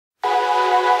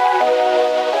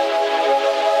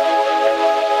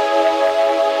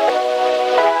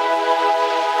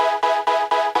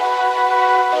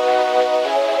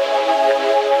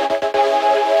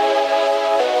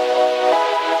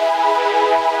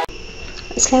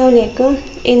അസ്സലാമലൈക്കും.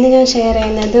 ഇന്ന് ഞാൻ ഷെയർ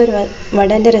ചെയ്യുന്നത് ഒരു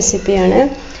വടൻ്റെ റെസിപ്പിയാണ്.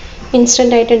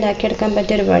 ഇൻസ്റ്റൻ്റ് ആയിട്ട് ഉണ്ടാക്കിയെടുക്കാൻ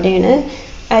പറ്റിയൊരു വടയാണ്.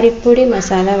 അരിപ്പൊടി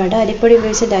മസാല വട. അരിപ്പൊടി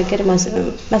ഉപയോഗിച്ച് ഉണ്ടാക്കിയൊരു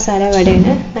മസാല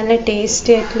വടയാണ്. നല്ല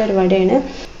ടേസ്റ്റി ആയിട്ടുള്ളൊരു വടയാണ്.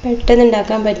 പെട്ടെന്ന്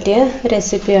ഉണ്ടാക്കാൻ പറ്റിയ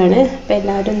റെസിപ്പിയാണ്. അപ്പോൾ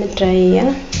എല്ലാവരും ഒന്ന് ട്രൈ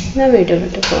ചെയ്യുക. ഞാൻ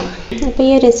വീഡിയോയിലോട്ട് പോകാം. അപ്പോൾ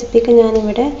ഈ റെസിപ്പിക്ക്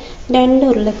ഞാനിവിടെ 2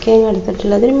 ഉരുളക്കിഴങ്ങ്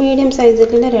എടുത്തിട്ടുള്ളത്. ഒരു മീഡിയം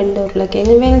സൈസിലുള്ള 2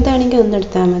 ഉരുളക്കിഴങ്ങ്. വലുതാണെങ്കിൽ ഒന്ന്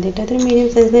എടുത്താൽ മതി കേട്ടോ. അതൊരു മീഡിയം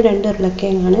സൈസിൽ 2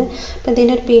 ഉരുളക്കിഴങ്ങാണ്. അപ്പോൾ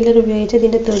ഇതിൻ്റെ ഒരു പീലർ ഉപയോഗിച്ച്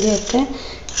ഇതിൻ്റെ തൊലിയൊക്കെ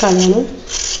കളയണം.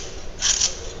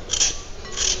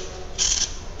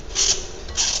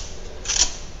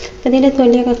 അപ്പോൾ ഇതിൻ്റെ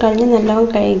തൊലിയൊക്കെ കളഞ്ഞ് നല്ലോണം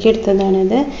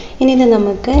കഴുകിയെടുത്തതാണിത്. ഇനി ഇത്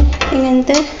നമുക്ക്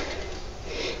ഇങ്ങനത്തെ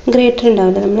ഗ്രേറ്റർ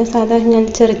ഉണ്ടാവില്ല, നമ്മൾ സാധാരണ ഞാൻ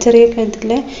ചെറിയ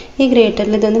കഴുത്തിൽ ഈ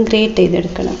ഗ്രേറ്ററിൽ ഇതൊന്ന് ഗ്രേറ്റ്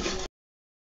ചെയ്തെടുക്കണം.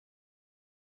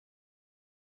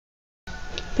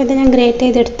 അപ്പോൾ ഇത് ഞാൻ ഗ്രേറ്റ്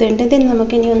ചെയ്തെടുത്തിട്ടുണ്ട്. ഇത്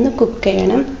നമുക്കിനി ഒന്ന് കുക്ക്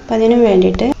ചെയ്യണം. അപ്പോൾ അതിന്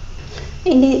വേണ്ടിയിട്ട്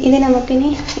ഇത് നമുക്കിനി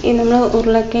നമ്മൾ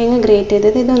ഉരുളക്കിഴങ്ങ് ഗ്രേറ്റ്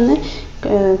ചെയ്തത് ഇതൊന്ന്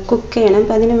കുക്ക് ചെയ്യണം.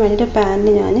 അപ്പോൾ അതിന് വേണ്ടിയിട്ട്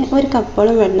പാനിൽ ഞാൻ 1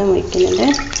 കപ്പോളം വെള്ളം ഒഴിക്കുന്നുണ്ട്.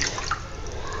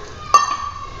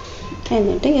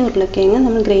 എന്നിട്ട് ഈ ഉരുളക്കിഴങ്ങ്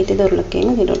നമ്മൾ ഗ്രേറ്റ് ചെയ്ത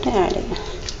ഉരുളക്കിഴങ്ങ് ഇതിലോട്ട് ആഡ് ചെയ്യാം.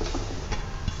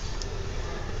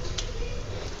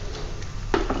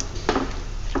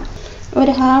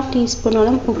 ഒരു 1/2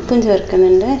 ടീസ്പൂണോളം ഉപ്പും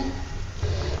ചേർക്കുന്നുണ്ട്.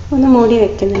 ഒന്ന് മൂടി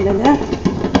വെക്കുന്നുണ്ട്.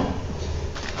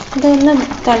 ഇതൊന്ന്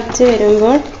തിളച്ച്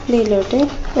വരുമ്പോൾ ഇതിലോട്ട്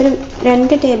ഒരു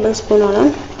 2 ടേബിൾ സ്പൂണോളം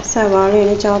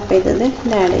സവാളയാണ് ചോപ്പ് ചെയ്തത്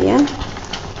ഇത് ആഡ് ചെയ്യാം.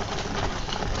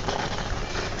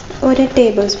 1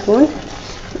 ടേബിൾ സ്പൂൺ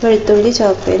വെളുത്തുള്ളി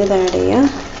ചോപ്പ് ചെയ്തത് ആഡ് ചെയ്യാം.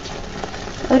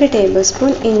 1 ടേബിൾ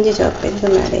സ്പൂൺ ഇഞ്ചി ചോപ്പ്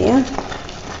ചെയ്തതും ആഡ് ചെയ്യാം.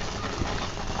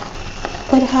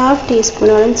 ഒരു 1/2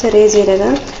 ടീസ്പൂണോളം ചെറിയ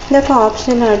ജീരകം. ഇതൊക്കെ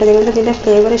ഓപ്ഷണലാണ്. നിങ്ങൾക്ക് ഇതിൻ്റെ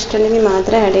ഫ്ലേവർ ഇഷ്ടമുണ്ടെങ്കിൽ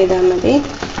മാത്രം ആഡ് ചെയ്താൽ മതി.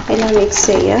 എല്ലാം മിക്സ്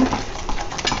ചെയ്യുക.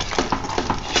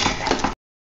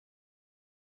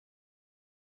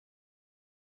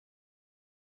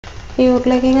 ഈ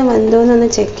ഉരുളക്കിഴങ്ങ് വെന്തോന്നൊന്ന്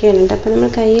ചെക്ക് ചെയ്യുന്നുണ്ട്. അപ്പോൾ നമ്മൾ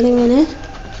കയ്യിലിങ്ങനെ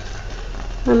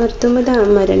അമർത്തുമ്പോൾ ഇത്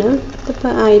അമരണം.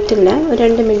 ഇതിപ്പോൾ ആയിട്ടില്ല. ഒരു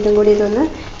 2 മിനിറ്റും കൂടി ഇതൊന്ന്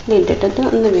ഇട്ടിട്ട്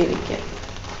ഒന്ന് വേവിക്കുക.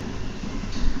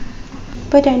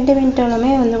 ഇപ്പോൾ 2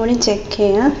 മിനിറ്റോളമേ ഒന്നുകൂടി ചെക്ക്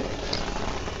ചെയ്യാം.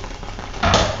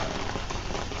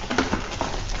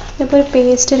 ഇപ്പോൾ ഒരു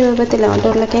പേസ്റ്റ് രൂപത്തിലാവും.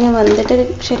 ഉരുളക്കിഴങ്ങ് വന്നിട്ട്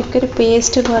ശരിക്കൊരു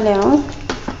പേസ്റ്റ് പോലെ ആവും.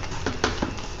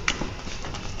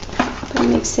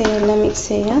 മിക്സ്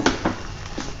ചെയ്യുക.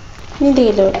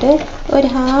 ഇതിലോട്ട് ഒരു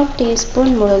 1/2 ടീസ്പൂൺ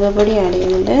മുളക് പൊടി ആഡ്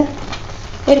ചെയ്യുന്നുണ്ട്.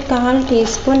 ഒരു 1/4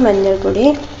 ടീസ്പൂൺ മഞ്ഞൾപ്പൊടി.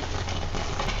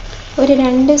 ഒരു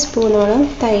 2 സ്പൂണോളം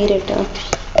തൈര് ഇട്ടോ.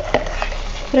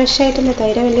 ഫ്രഷ് ആയിട്ടുള്ള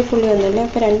തൈര്, വലിയ പുളിയൊന്നുമില്ല.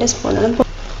 അപ്പോൾ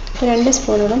 2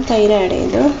 സ്പൂണോളം തൈര് ആഡ്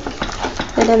ചെയ്തു.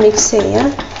 അത് മിക്സ്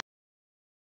ചെയ്യുക.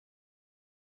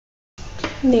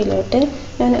 ഇതിലോട്ട്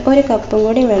ഞാൻ 1 കപ്പും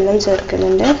കൂടി വെള്ളം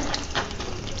ചേർക്കുന്നുണ്ട്.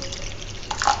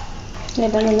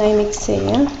 ഇതെല്ലാം നന്നായി മിക്സ്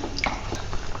ചെയ്യാം.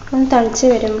 ഒന്ന് തിളച്ച്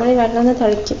വരുമ്പോൾ ഈ വെള്ളം ഒന്ന്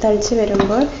തിളച്ച്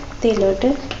വരുമ്പോൾ ഇതിലോട്ട്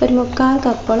ഒരു 3/4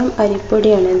 കപ്പോളം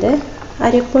അരിപ്പൊടിയാണിത്.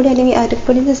 അരിപ്പൊടി അല്ലെങ്കിൽ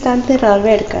അരിപ്പൊടിയുടെ സ്ഥാനത്ത് റവ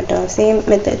എടുക്കാം കേട്ടോ. സെയിം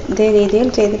മെത്തേഡ് ഇതേ രീതിയിൽ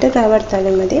ചെയ്തിട്ട് റവ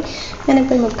എടുത്താലും മതി.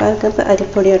 ഞാനിപ്പോൾ 3/4 കപ്പ്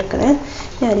അരിപ്പൊടി എടുക്കണേ.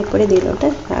 ഈ അരിപ്പൊടി ഇതിലോട്ട്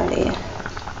ആഡ് ചെയ്യാം.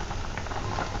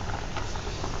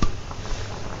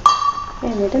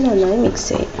 എന്നിട്ട് നന്നായി മിക്സ്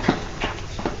ചെയ്യും.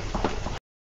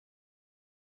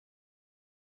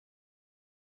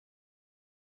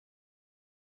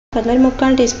 അതിലൊരു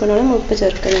 3/4 ടീസ്പൂണോളം ഉപ്പ്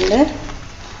ചേർക്കുന്നുണ്ട്.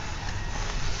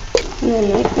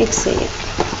 നന്നായി മിക്സ് ചെയ്യാം.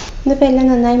 ഇതിപ്പോൾ എല്ലാം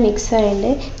നന്നായി മിക്സ് ആയിട്ടുണ്ട്.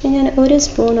 ഇനി ഞാൻ 1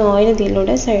 സ്പൂൺ ഓയിൽ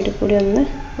ഇതിലൂടെ സൈഡിൽ കൂടി ഒന്ന്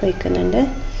ഒഴിക്കുന്നുണ്ട്.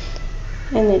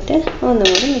 എന്നിട്ട്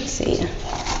ഒന്നുകൂടി മിക്സ് ചെയ്യാം.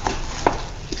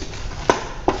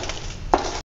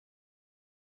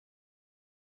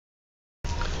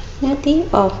 ഞാൻ തീ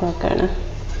ഓഫാക്കണം.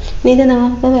 ഇനി ഇത്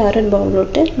നമുക്ക് വേറൊരു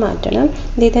ബൗളിലോട്ട് മാറ്റണം.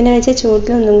 ഇതിൽ തന്നെ വെച്ച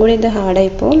ചൂടിൽ ഒന്നും കൂടി ഇത്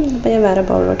ഹാർഡായി പോകും. അപ്പോൾ ഞാൻ വേറെ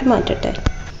ബൗളിലോട്ട് മാറ്റട്ടെ.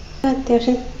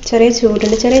 അത്യാവശ്യം ചെറിയ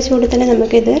ചൂടുണ്ട്. ചെറിയ ചൂടിൽ തന്നെ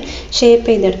നമുക്കിത് ഷേപ്പ്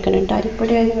ചെയ്തെടുക്കണം കേട്ടോ.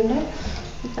 അരിപ്പൊടി ആയതുകൊണ്ട്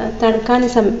തണുക്കാൻ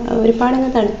ഒരുപാടങ്ങ്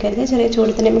തണുക്കരുത്. ചെറിയ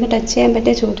ചൂടിൽ തന്നെ നമുക്ക് ടച്ച് ചെയ്യാൻ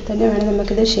പറ്റിയ ചൂടിൽ തന്നെ വേണം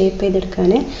നമുക്കിത് ഷേപ്പ്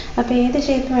ചെയ്തെടുക്കാൻ. അപ്പോൾ ഏത്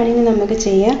ഷേപ്പ് വേണമെങ്കിലും നമുക്ക്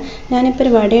ചെയ്യാം. ഞാനിപ്പോൾ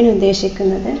ഒരു വടയാണ്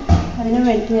ഉദ്ദേശിക്കുന്നത്. അതിന്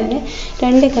വേണ്ടി ഞാൻ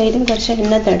 2 കൈയിലും കുറച്ച്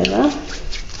എണ്ണ തടുക.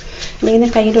 ഇതിൽ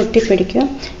കയ്യിൽ ഒട്ടിപ്പിടിക്കും.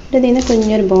 ഇതിൽ നിന്ന്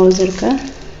കുഞ്ഞൊരു ബോൾസ് എടുക്കുക.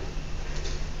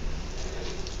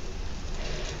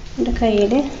 എൻ്റെ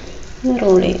കയ്യിൽ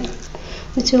റോൾ ചെയ്യുക.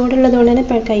 ചൂടുള്ളതുകൊണ്ട് തന്നെ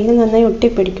കയ്യിൽ നന്നായി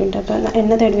ഒട്ടിപ്പിടിക്കുന്നുണ്ട്. അപ്പോൾ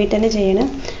എണ്ണ തടവിയിട്ട് തന്നെ ചെയ്യണം.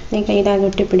 ഈ കയ്യിലാകെ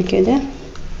ഒട്ടിപ്പിടിക്കുന്നത്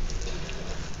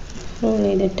റോൾ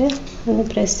ചെയ്തിട്ട് ഒന്ന്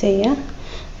പ്രസ്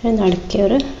ചെയ്യുക. നടുക്കി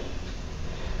ഒരു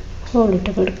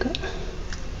ഹോളിട്ട് കൊടുക്കുക.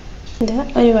 ഇത്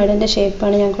ഒരു വടൻ്റെ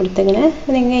ഷേപ്പാണ് ഞാൻ കൊടുത്തിങ്ങനെ.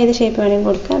 അല്ലെങ്കിൽ ഏത് ഷേപ്പ് വേണമെങ്കിലും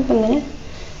കൊടുക്കാം. അപ്പോൾ ഇങ്ങനെ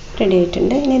റെഡി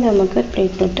ആയിട്ടുണ്ട്. ഇനി നമുക്ക്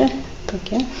പ്ലേറ്റിലോട്ട്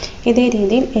വയ്ക്കാം. ഇതേ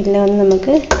രീതിയിൽ എല്ലാം ഒന്ന്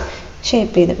നമുക്ക്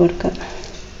ഷേപ്പ് ചെയ്ത് കൊടുക്കാം.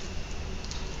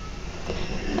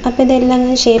 അപ്പോൾ ഇതെല്ലാം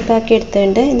ഷേപ്പാക്കി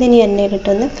എടുത്തിട്ടുണ്ട്. ഇതിനി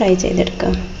എണ്ണയിലിട്ടൊന്ന് ഫ്രൈ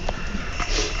ചെയ്തെടുക്കാം.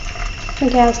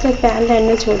 ഗ്യാസിൽ പാനിൽ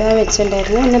എണ്ണ ചൂടാൻ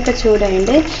വെച്ചിട്ടുണ്ടായിരുന്നു. എന്നിപ്പോൾ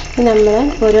ചൂടായിട്ട് നമ്മൾ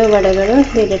ഓരോ വടകളും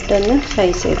ഇതിലിട്ടൊന്ന് ഫ്രൈ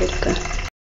ചെയ്തെടുക്കുക.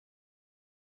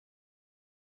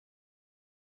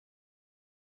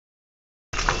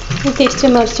 തിരിച്ച്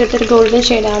മറിച്ചിട്ടൊരു ഗോൾഡൻ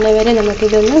ഷെയ്ഡാണ് വരെ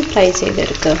നമുക്കിതൊന്ന് ഫ്രൈ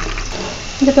ചെയ്തെടുക്കാം.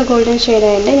 ഇതിപ്പോൾ ഗോൾഡൻ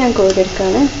ഷെയ്ഡായിട്ട് ഞാൻ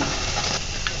കോരിയെടുക്കുകയാണ്.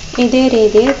 ഇതേ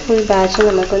രീതിയിൽ ഫുൾ ബാച്ച്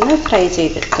നമുക്കൊന്ന് ഫ്രൈ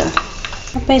ചെയ്തെടുക്കാം.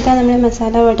 അപ്പോൾ ഇതാ നമ്മുടെ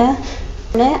മസാല വട,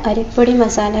 നമ്മുടെ അരിപ്പൊടി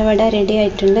മസാല വട റെഡി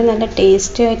ആയിട്ടുണ്ട്. നല്ല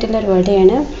ടേസ്റ്റി ആയിട്ടുള്ളൊരു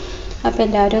വടയാണ്. അപ്പോൾ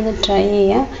എല്ലാവരും ഒന്ന് ട്രൈ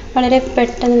ചെയ്യുക. വളരെ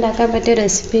പെട്ടെന്ന് ഉണ്ടാക്കാൻ പറ്റിയ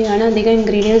റെസിപ്പിയാണ്. അധികം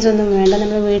ഇൻഗ്രീഡിയൻസ് ഒന്നും വേണ്ട.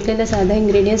 നമ്മൾ വീട്ടിലെ സാധാ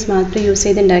ഇൻഗ്രീഡിയൻസ് മാത്രം യൂസ്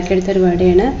ചെയ്ത് ഉണ്ടാക്കിയെടുത്തൊരു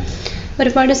വടയാണ്.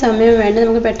 ഒരുപാട് സമയം വേണ്ട,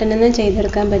 നമുക്ക് പെട്ടെന്ന് തന്നെ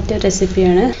ചെയ്തെടുക്കാൻ പറ്റിയ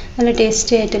റെസിപ്പിയാണ്. നല്ല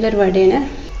ടേസ്റ്റി ആയിട്ടുള്ളൊരു വടയാണ്.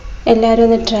 എല്ലാവരും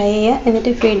ഒന്ന് ട്രൈ ചെയ്യുക.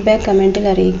 എന്നിട്ട് ഫീഡ്ബാക്ക് കമൻറ്റിൽ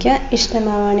അറിയിക്കുക.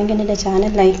 ഇഷ്ടമാവുകയാണെങ്കിൽ എൻ്റെ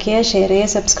ചാനൽ ലൈക്ക് ചെയ്യുക, ഷെയർ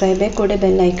ചെയ്യുക, സബ്സ്ക്രൈബ് ചെയ്യുക, കൂടെ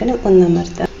ബെല്ലൈക്കണും ഒന്ന്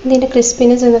അമർത്തുക. ഇതിൻ്റെ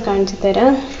ക്രിസ്പിനെസ് ഒന്ന് കാണിച്ചു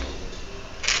തരാം.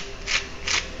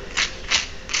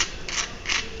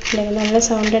 നല്ല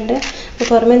സൗണ്ട് ഉണ്ട്.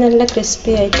 പുറമെ നല്ല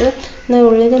ക്രിസ്പി ആയിട്ട്, എന്നാൽ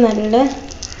ഉള്ളിൽ നല്ല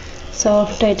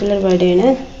സോഫ്റ്റ് ആയിട്ടുള്ളൊരു വടയാണ്.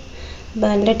 അപ്പോൾ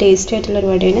നല്ല ടേസ്റ്റി ആയിട്ടുള്ളൊരു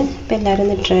വടയാണ്. അപ്പോൾ എല്ലാവരും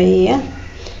ഒന്ന് ട്രൈ ചെയ്യുക.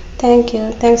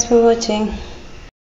 Thanks for watching.